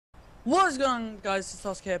What's going on, guys? It's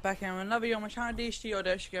Oscar here, back here with another video on my channel, DHT or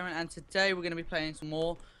Dirty Gaming, and today we're going to be playing some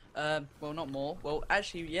more, well, not more, well,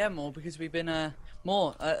 actually, yeah, more, because we've been,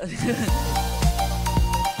 more,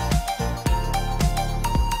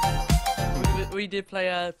 we did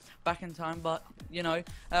play, back in time, but, you know,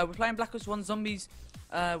 we're playing Black Ops 1 Zombies,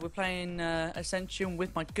 we're playing, Ascension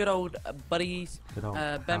with my good old buddies,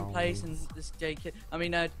 Ben Place and this Jake,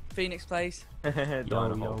 Phoenix Place. Yo,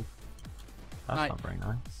 yo. That's Right. not very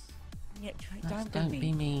nice. Yeah, Don't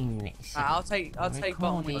be mean. I'll take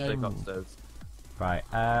bottom with you. upstairs. Right,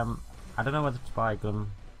 I don't know whether to buy a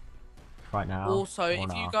gun right now. Also, or if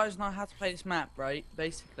not. you guys know how to play this map, right,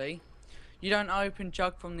 basically, you don't open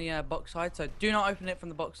jug from the box side, so do not open it from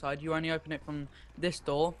the box side, you only open it from this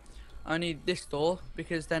door,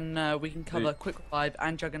 because then we can cover Quick Revive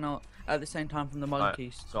and Juggernaut at the same time from the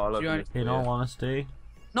monkeys. So I'll open In all honesty,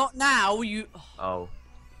 Not now, you... Oh.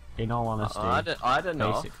 in all honesty, I don't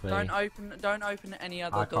know. basically, Don't open any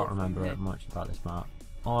other I door. can't remember from here. much about this map.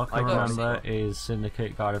 All I can I got remember is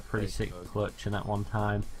Syndicate got a pretty sick good. clutch in at one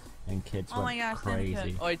time, and kids Oh my went gosh,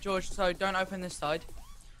 crazy. Oi, George, so don't open this side.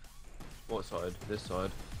 What side? This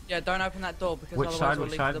side. Yeah, don't open that door, because Which otherwise side? we'll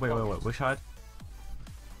Which leave side? the Wait, box. wait, wait. Which side?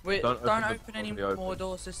 Don't Don't open open any the door more open.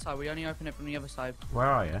 doors this side, we only open it from the other side. Where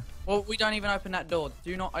are you? Well, we don't even open that door.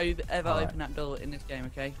 Do not ever Alright. open that door in this game,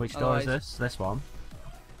 okay? Which door is Otherwise- this? This one.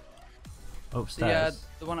 The, Upstairs.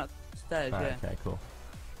 the one upstairs, Right, yeah. okay, cool.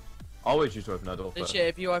 I always used to open that door This first. shit,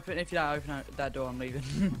 if you don't open that door, I'm leaving.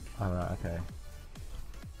 Alright, okay.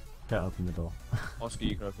 Don't open the door. Oscar,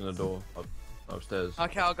 you can open the door upstairs.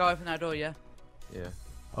 Okay, I'll go open that door, yeah. Yeah.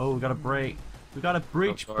 Oh, we got a break. We got a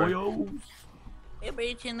breach, sorry. boyos. You're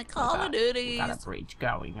breaching the Call of We Duty. got a breach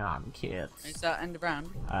going on, kids. Is that end of round?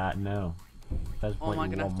 No. There's Oh, am I one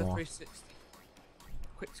gonna have to more. 360?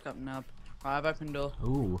 Quick scope nub. Right, I've opened door.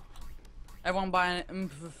 Ooh. Everyone buy an An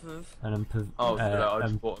impov. Oh, I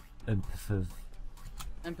just bought. Impov.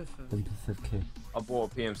 Impov. I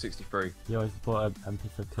bought a PM63. You always bought an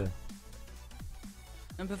impov.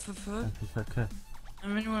 Impov.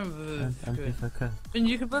 Impov. And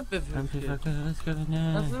you can put Impov. Let's go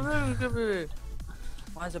now.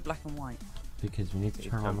 Why is it black and white? Because we need to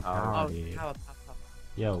turn on the Power. power, Oh, dude. power.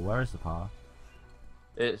 Yo, where is the power?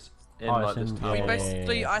 It's in Oh, like it's this in- tower. We yeah.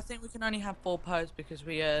 basically, I think we can only have 4 perks because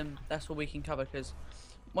we that's all we can cover. Because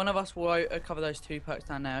one of us will cover those 2 perks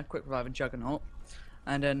down there, Quick Revive and Juggernaut,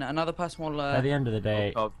 and then another person will. At the end of the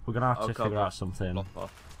day, I'll we're gonna have I'll to cover figure out something. Blopper.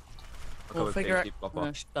 We'll figure out.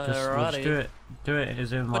 Blopper. Just, we'll just do it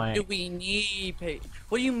as in What do like. we need?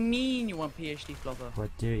 What do you mean you want PhD flopper? What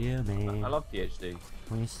do you mean? I love PhD.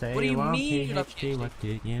 When you say What do you want mean you love PhD, PhD? what do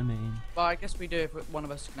you mean? Well, I guess we do if one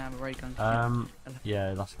of us can have a ray gun.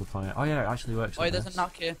 Yeah, that's a good point. Oh yeah, it actually works. Oh, like there's a this.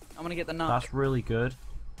 knock here. I'm gonna get the knock. That's really good.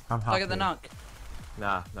 I'm So happy. I get the knock.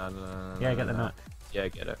 Nah. Yeah, get the nut. Yeah,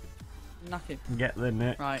 get it. Knock it. Get the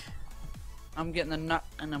nut. Right. I'm getting the nut,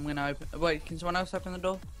 and I'm gonna open. Wait, can someone else open the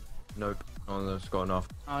door? Nope. No one's got enough.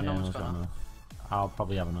 Oh, Yeah, no one's one's got enough. I'll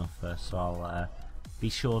probably have enough first, so I'll be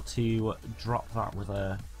sure to drop that with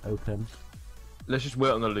a open. Let's just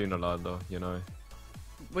wait on the lunar ladder, you know,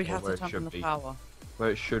 We have where to it turn on should the be. power.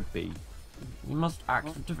 where it should be. You must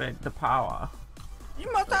activate the power. You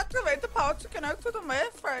must activate the power to connect to the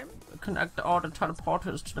mainframe. Connect all the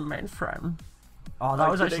teleporters to the mainframe. Oh, that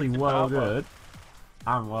was Activate actually the well power. good.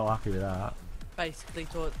 I'm well happy with that. Basically,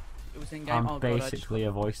 thought it was in game. I'm Oh god, I just basically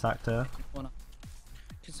a voice actor. wanna.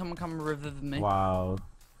 Can someone come revive me? Wow.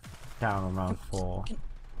 Down on round 4.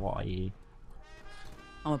 What are you?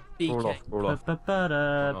 I'm a Roll BK. off, roll off.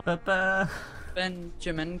 Ba-ba-da-ba-ba.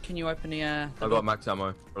 Benjamin, can you open the I got max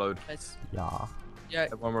ammo. Reload. Yes. Yeah. Yeah,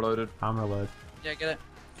 Everyone reloaded. I'm reload. yeah, get it.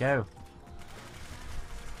 Go.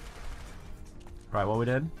 Right, what we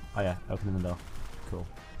did? Oh yeah, opening the door. Cool.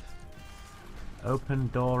 Open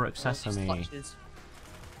door All these sesame. clutches.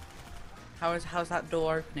 How's that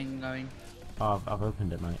door opening going? Oh, I've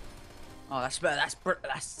opened it, mate. Oh, that's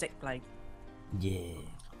sick, Blake. Yeah.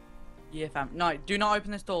 Yeah, fam. No, do not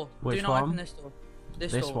open this door. Which do not one? open this door.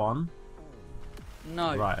 This This door. one?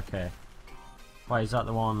 No. Right, okay. Wait, is that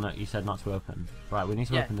the one that you said not to open? Right, we need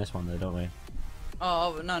to Yeah. open this one though, don't we?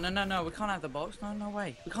 Oh no. We can't have the box. No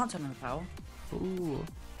way. We can't turn on the power. Ooh.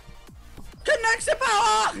 Connects the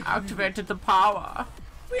power. Activated the power!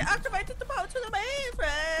 We activated the power to the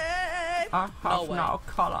mainframe. I have way. now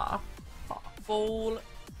colour. Full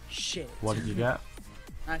shit. What did you get?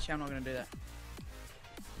 Actually, I'm not gonna do that.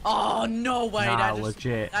 Oh no way! Nah,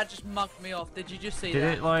 legit. That just mugged me off. Did you just see Did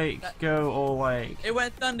that? it like That- go all like... It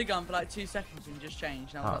went Thundergun for like 2 seconds and just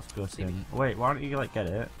changed. And I was That's like, see me. gutting. Wait, why don't you like get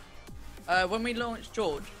it? When we launched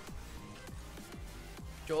George,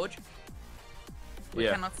 We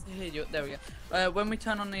Yeah. cannot hear you. There we go. When we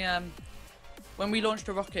turn on the when we launch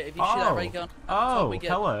the rocket, if you shoot that ray gun, at the top, we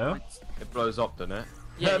get hello. points. It blows up, doesn't it?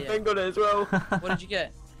 Yeah, I've yeah. been got it as well. What did you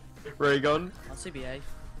get? Ray gun. Oh, CBA.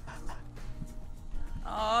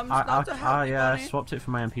 I'm not to help you, yeah, I buddy. swapped it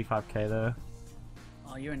for my MP5K though.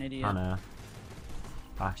 Oh, you're an idiot. I know.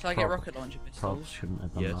 Shall I get rocket launcher Probably pistols? shouldn't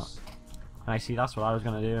have done Yes. that. I see, that's what I was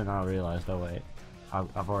gonna do, and I realised, oh wait,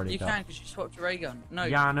 I've already You got. can because you swapped your ray gun. No.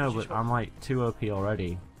 Yeah, I know, you but swapped- I'm like 2 OP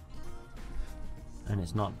already, and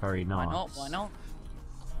it's not very nice. Why not? Why not?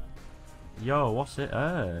 Yo, what's it?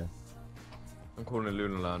 I'm calling it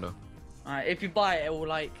Lunar Lander. Alright, if you buy it, it will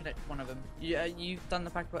like connect one of them. You've done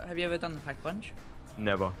the pack. Have you ever done the pack punch?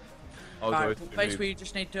 Never. I was Alright, always well, too basically, you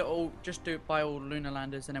just need to buy all lunar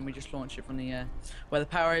landers, and then we just launch it from the where the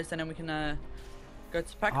power is, and then we can go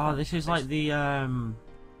to pack. Oh, punch, this is like basically.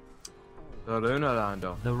 The Lunar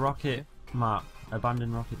Lander. the rocket map,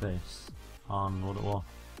 abandoned rocket base on World at War.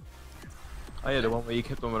 Oh yeah, the one where you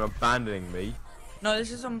kept on abandoning me. No,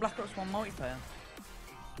 this is on Black Ops 1 multiplayer.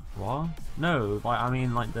 What? No, like I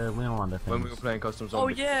mean like the Lunar Lander thing. When we were playing Custom Oh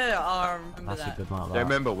Zombies. yeah, I remember That's that. a good map. Yeah, That.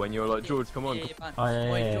 remember when you were like, George, come on. Yeah, come Oh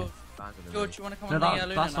yeah, Wait, yeah. George, abandoning George, me. you want to come No, on the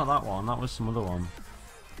lunar that's not lander? that one. That was some other one.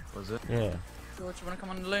 Was it? Yeah. George, you want to come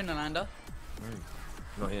on the lunar lander?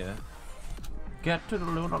 Not yet. Get to the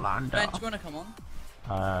Lunar Lander. Ben, do you want to come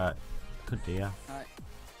on? Could do, yeah. Alright.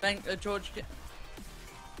 Ben, George, get.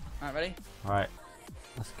 Alright, ready? Right,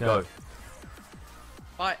 let's go. Go.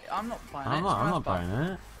 Buy. I'm not buying it. I'm someone not else buy buying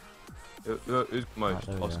it. Who's most?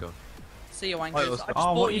 there we go. Oscar. See you, wankers. Wait, I what's just that? Oh,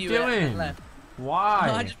 bought what are you it and doing? left. Why?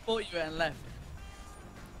 No, I just bought you it and left.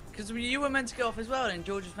 Because you were meant to go off as well, and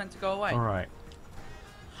George was meant to go away. Alright.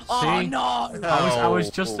 Oh See? no! I was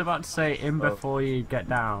just Oh. about to say in Oh. before you get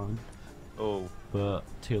down, Oh, but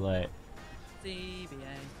too late. CBA.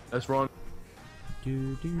 let's run.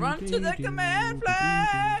 Run to the command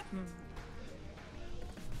flag!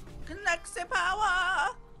 Connect the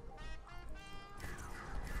power!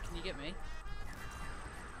 Can you get me?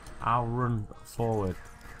 I'll run forward.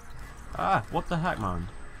 Ah, what the heck, man?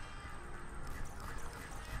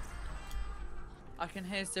 I can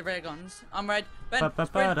hear the ray guns. I'm red. Ben, Ba ba ba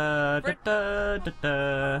sprint. da da sprint. da da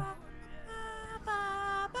da.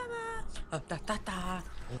 Oh,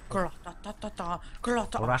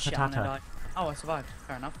 shit, I'm gonna die. Oh, I survived.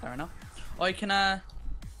 Fair enough, fair enough. Oh, you can, let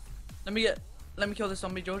me kill this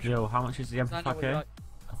zombie, George. Yo, how much is the 'Cause I know what you MP5K? like.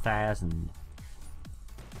 1,000.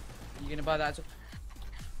 You gonna buy that as well?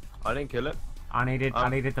 I didn't kill it. I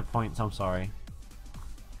needed the points. I'm sorry.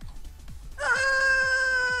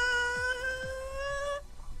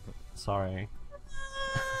 Sorry.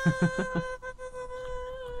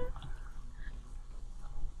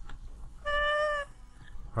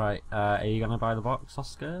 Right, are you gonna buy the box,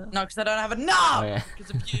 Oscar? No, because I don't have enough! Oh, yeah.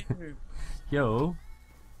 Because of you. Yo,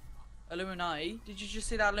 Illuminati. Did you just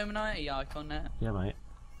see that Illuminati icon there? yeah, mate.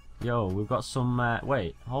 Yo, we've got some.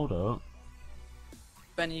 Wait, hold up.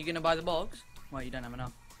 Ben, are you gonna buy the box? Well, you don't have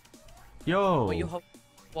enough. Yo, What,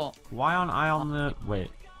 what? why aren't I on the?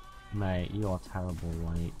 Wait, mate, you are terrible.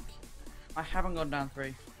 Like, I haven't gone down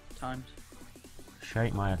 3 times.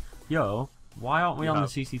 shake my. Yo, why aren't we You on the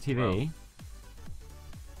have. CCTV?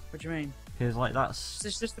 What do you mean? Because like that's.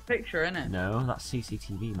 It's just a picture, innit? No, that's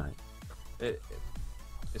CCTV, mate.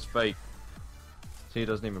 It's fake. See, it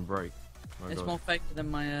doesn't even break. Oh my It's God. more fake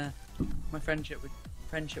than my my friendship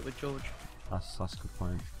with George. That's a good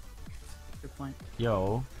point. Good point.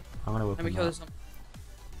 Yo, I'm gonna Let me open kill that. this one.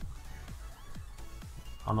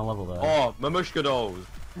 On the level there. Oh, Mamushka dolls.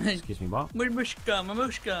 Excuse me, what?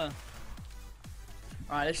 Mamushka.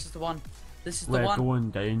 Alright, this is the one. This is the We're one.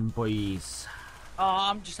 going down, boys. Oh,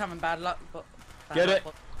 I'm just having bad luck. But bad Get luck, it.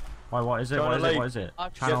 but- Why? What is it? China What is it? Lake. What is it?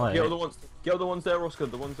 I've China Get all Lake. the ones. Get all the ones there, Oscar.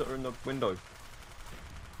 The ones that are in the window.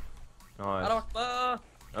 Nice. Allahu Akbar.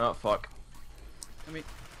 Oh fuck. Let me.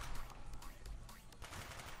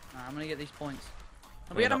 Nah, I'm gonna get these points.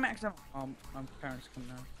 Have we had a max out? Oh, my parents come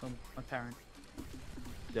now. From my parent.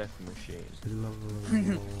 Death machine.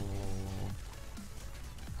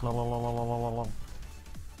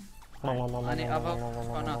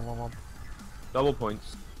 Double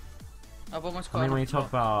points. I've almost got. I mean, when you enough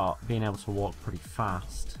talk to about being able to walk pretty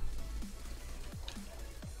fast,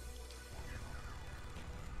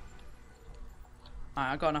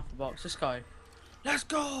 Alright, I got enough for box. Let's go. Let's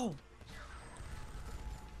go!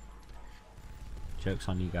 joke's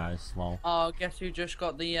on you guys. Lol. Oh, guess who just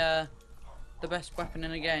got the best weapon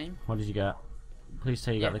in the game? What did you get? Please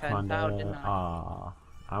say you got the Yeah, pen pal, commander. didn't I? Ah,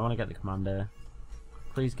 I want to get the commander.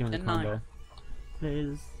 Please give me the Didn't I? commander.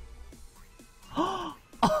 Please.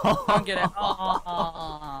 Don't get it.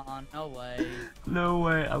 Oh, no way. No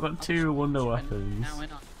way, I've got two wonder weapons. Now we're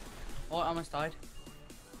not. Oh, I almost died.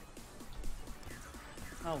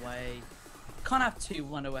 No way. Can't have two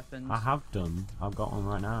wonder weapons. I have done. I've got one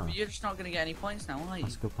right now. But you're just not going to get any points now, are you?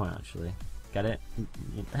 That's a good point, actually. Get it?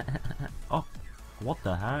 Oh, what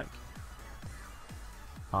the heck?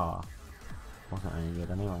 Ah, wasn't any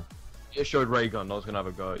good anyway. It showed ray gun. I was gonna have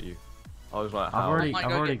a go at you. I was like, how? I've might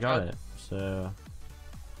go already get got Jug. it. So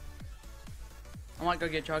I might go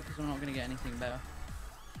get Jug because I'm not going to get anything better.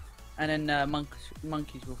 And then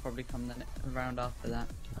monkeys will probably come then around after that.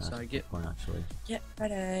 that's So a get good point, actually.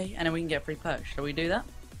 ready. And then we can get free perks. Shall we do that?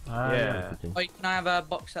 Yeah. we could do. Wait, can I have a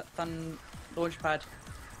box at Thun Launchpad?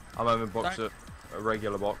 I'm having a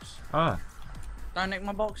regular box. Oh, Don't nick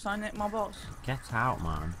my box, don't nick my box. get out,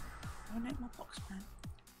 man. Don't nick my box, man.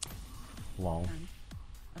 Lol.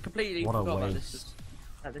 I completely What a forgot about waste. this.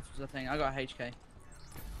 That this was a thing. I got a HK.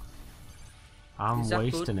 I'm Is that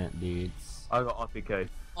good? wasting it, dudes. I got IPK.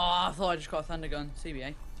 Oh, I thought I just got a Thunder Gun.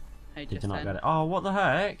 CBA. Did you not get it? Oh, what the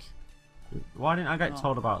heck? Why didn't I get Oh.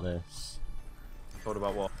 told about this? Thought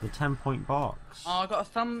about what? The 10-point box. Oh, I got a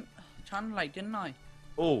thumb channel late, didn't I?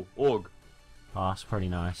 Oh, org. Oh, that's pretty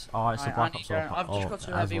nice. Oh, it's a Right, Black I Ops need, I've just got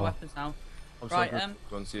two as heavy well. weapons now. I'm Right, so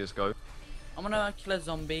good on CS:GO. I'm gonna kill a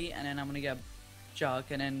zombie and then I'm gonna get a Jug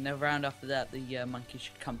and then the round after that the monkey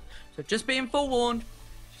should come. So just being forewarned,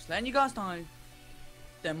 just letting you guys know,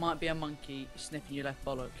 there might be a monkey sniffing your left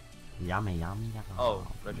bollock. Yummy, yummy, yummy. Oh,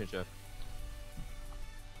 Legend Chef.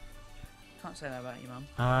 Can't say that about you,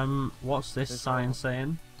 mum. What's this There's sign no-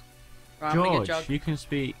 saying? Right, I'm gonna George, get Jug. you can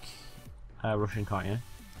speak Russian, can't you?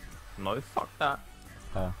 No, fuck that.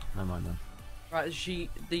 Oh, never mind then. Right,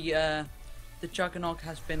 the Juggernog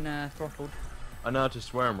has been throttled. I know how to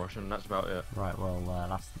swear in Russian, and that's about it. Right,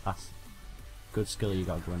 well, that's good skill you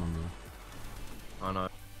got going on there. I know.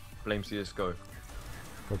 Blame CS:GO.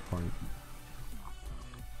 Good point.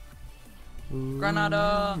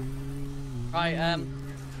 Granada! Right, does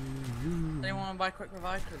anyone want to buy quick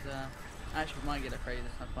revive? Because actually we might get it free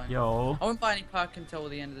this time. Yo, I won't buy any perk until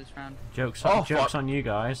the end of this round. jokes Oh, jokes fuck. on you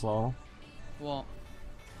guys, lol. What?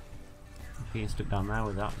 Being stuck down there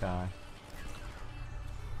with that guy.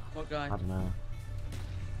 What guy? I don't know.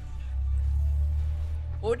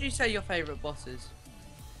 What would you say your favourite boss is?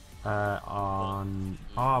 Oh,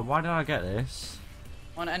 why did I get this?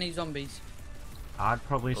 On any zombies? I'd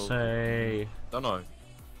probably Oh. say Don't know.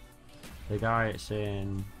 the guy it's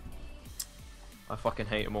in I fucking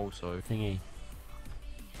hate him also. thingy.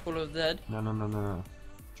 Call of the Dead? No.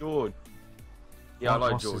 George. Yeah, I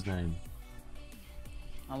like What's George. his name?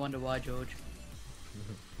 I wonder why, George.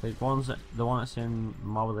 The one that's in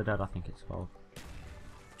Mob of the Dead, I think it's called.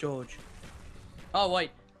 George. Oh,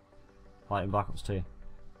 wait. Like in Black Ops 2.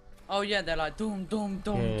 Oh, yeah, they're like doom, doom,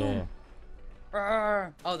 doom, Yeah. doom.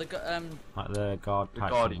 Brrr. Oh, Like the guard The type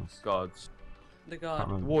Guardians. things. Guards. the Can't guard.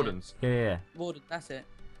 remember. Wardens. Yeah. Warden, that's it.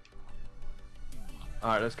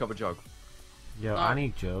 Alright, let's cover Jug. Yo, No. I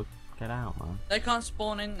need Jug. Get out, man. They can't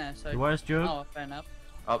spawn in there, so. Where's Jug? Oh, fair enough.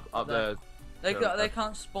 Up there. They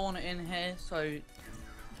can't spawn it in here, so.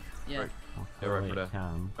 Yeah. Right. Oh, Yeah, right wait, for there.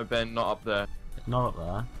 can. Oh, Ben, not up there. Not up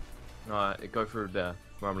there. Alright, go through there,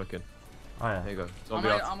 where I'm looking. Oh yeah. There you go. I'm Zombie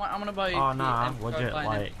gonna, out. I'm gonna buy. Oh nah, the would you M5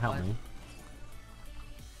 like help M5. me?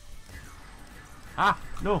 Ah,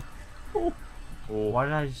 no! Oh. Oh. Why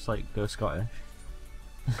did I just like go Scottish?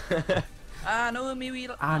 Ah, no, me we.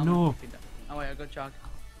 Ah, oh, no. Oh wait, I got Jug.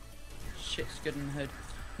 Shit's good in the hood.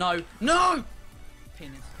 No, no.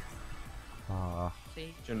 Penis. Ah,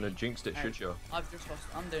 See, Shouldn't have jinxed it, should you? I've just lost.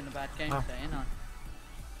 I'm doing a bad game Ah. today, ain't I?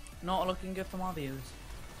 Not looking good for my viewers.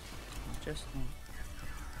 Just not.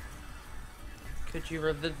 Could you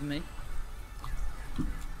revive me?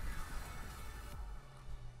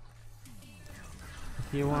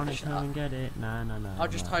 if you want it, come and get it. Nah. I'll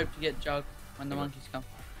just hope to get Jug when the Yeah. monkeys come.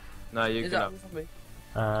 No, you Is can that have.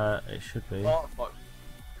 zombie? It should be. Oh, fuck.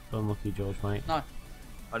 Unlucky George, mate. No,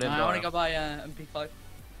 I didn't I know. want to go buy MP5.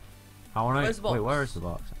 I want Where's to. the box? Wait, where is the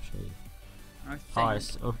box actually? I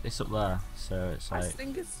think. Oh, it's up there. So it's I like.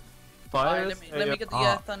 think it's. Fire. Alright, let me get the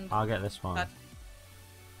Oh, thunder. I'll get this one. Pad.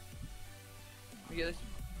 Let me get this.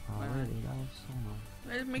 Oh, Wait, really? That was so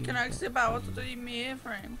nice. Let me connect the power to the mirror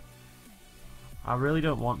frame. I really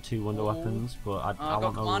don't want two wonder Oh. weapons, but I got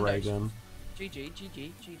want a ray commandos. gun.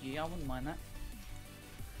 GG, I wouldn't mind that.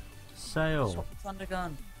 Sail. Swap the thunder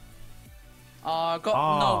gun. Oh, I got.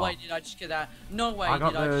 Oh. No way did I just get that. No way I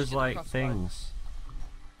got did I just those get like the crossbow. things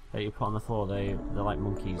that you put on the floor. They're like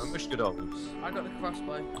monkeys. Mushkadogs. I got the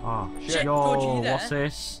crossbow. Oh, Shit, yo, George, are you there? what's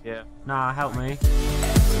this? Yeah. Nah, help me.